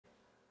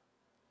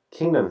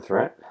Kingdom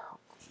threat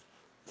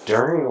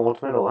during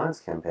Ultimate Alliance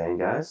campaign,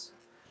 guys.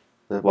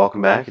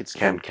 Welcome back. It's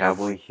Captain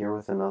Cowboy here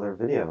with another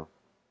video.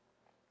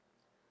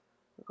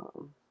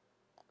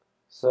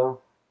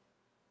 So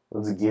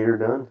let's get her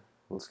done.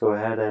 Let's go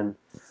ahead and,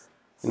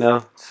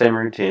 same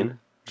routine.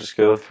 Just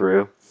go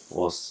through.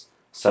 We'll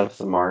set up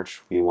the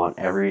march. We want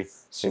every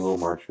single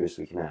march boost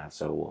we can have.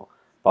 So we'll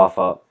buff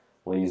up.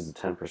 We'll use the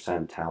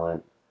 10%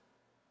 talent.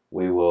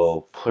 We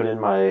will put in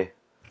my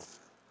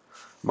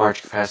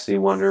March Capacity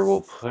Wonder. We'll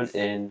put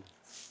in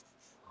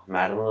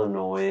Mad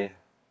Illinois.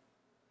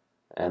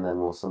 And then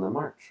we'll send the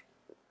march.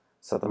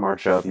 Set the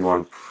march up. You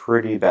want a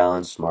pretty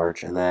balanced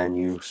march. And then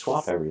you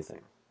swap everything.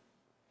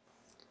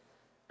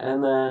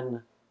 And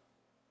then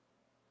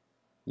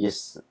you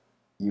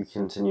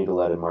continue to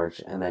let it march.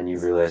 And then you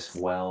realize,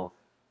 well,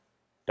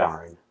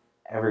 darn.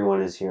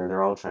 Everyone is here.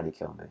 They're all trying to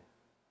kill me.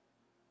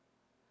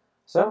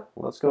 So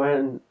let's go ahead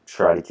and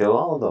try to kill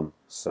all of them.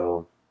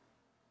 So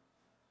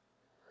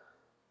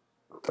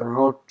they're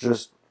all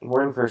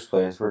we're in first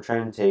place. We're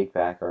trying to take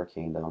back our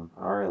kingdom,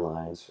 our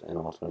alliance, an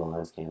Ultimate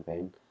Alliance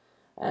campaign.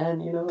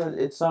 And you know what?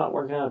 It's not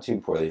working out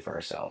too poorly for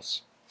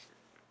ourselves.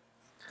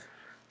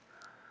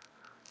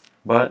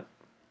 But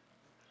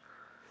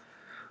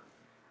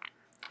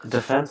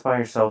defense by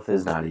yourself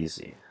is not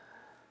easy.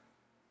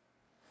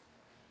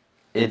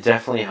 It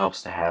definitely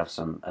helps to have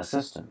some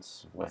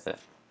assistance with it.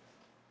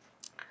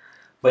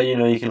 But you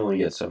can only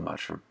get so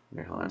much from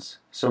your alliance.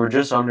 So we're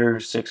just under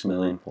 6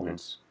 million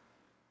points.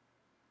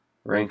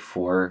 Rank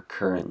 4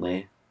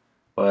 currently.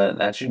 But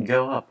that should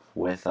go up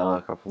with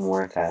a couple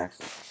more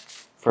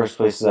attacks. First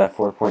place is at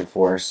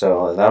 4.4,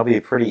 so that'll be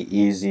a pretty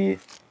easy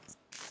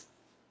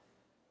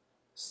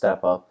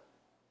step up.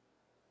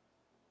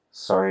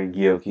 Sorry,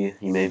 Gyoki,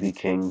 you may be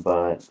king,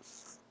 but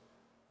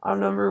I'm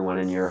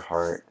 #1 in your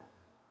heart.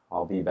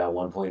 I'll be about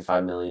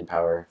 1.5 million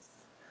power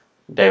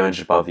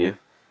damage above you.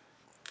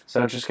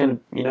 So just gonna,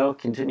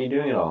 continue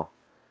doing it all.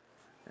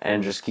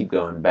 And just keep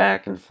going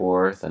back and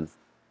forth and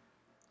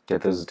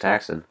get those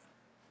attacks in.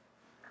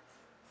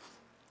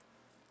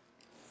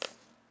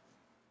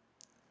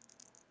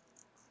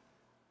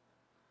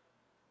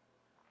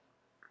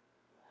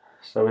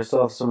 So we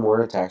still have some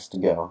more attacks to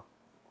go.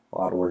 A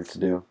lot of work to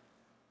do.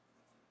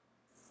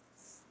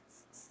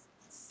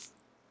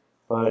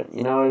 But,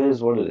 it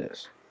is what it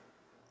is.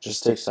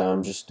 Just takes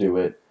time, just do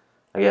it.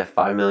 I get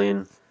 5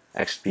 million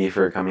XP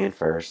for coming in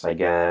first. I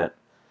get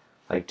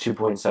like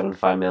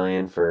 2.75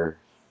 million for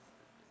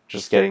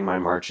just getting my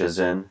marches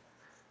in.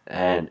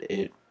 And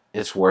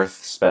it's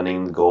worth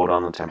spending the gold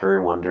on the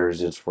temporary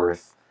wonders. It's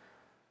worth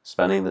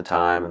spending the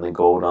time and the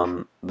gold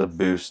on the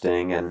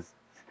boosting and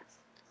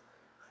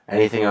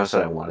anything else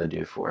that I want to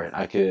do for it.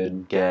 I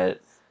could get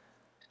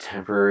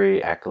temporary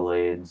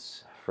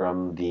accolades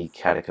from the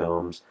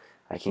catacombs.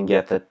 I can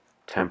get the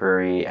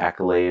temporary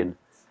accolade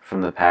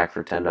from the pack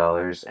for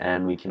 $10,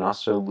 and we can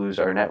also lose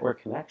our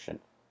network connection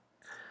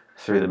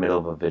through the middle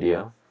of a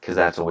video, because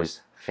that's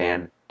always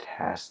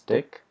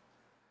fantastic.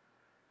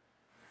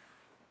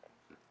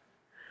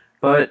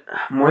 But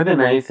more than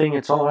anything,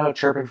 it's all about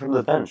chirping from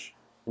the bench.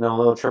 A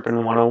little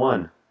chirping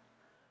 101.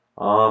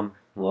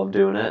 Love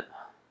doing it.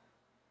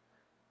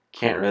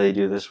 Can't really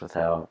do this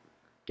without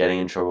getting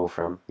in trouble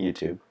from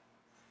YouTube.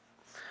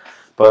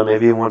 But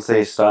maybe once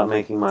they stop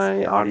making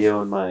my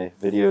audio and my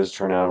videos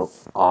turn out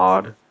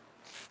odd,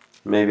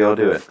 maybe I'll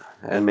do it.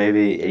 And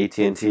maybe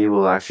AT&T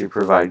will actually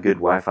provide good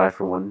Wi-Fi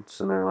for once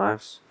in their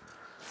lives.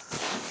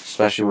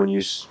 Especially when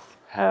you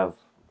have,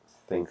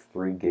 I think,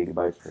 3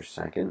 gigabytes per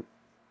second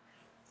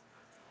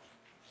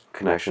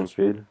connection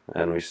speed.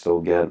 And we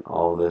still get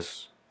all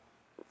this.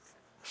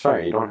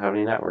 Sorry, you don't have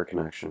any network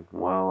connection.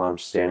 Well, I'm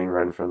standing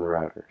right in front of the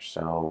router.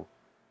 So,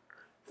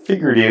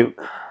 figured it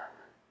out.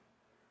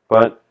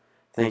 But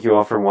thank you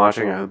all for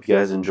watching. I hope you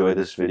guys enjoyed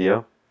this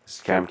video. This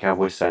is Captain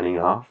Cowboy signing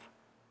off.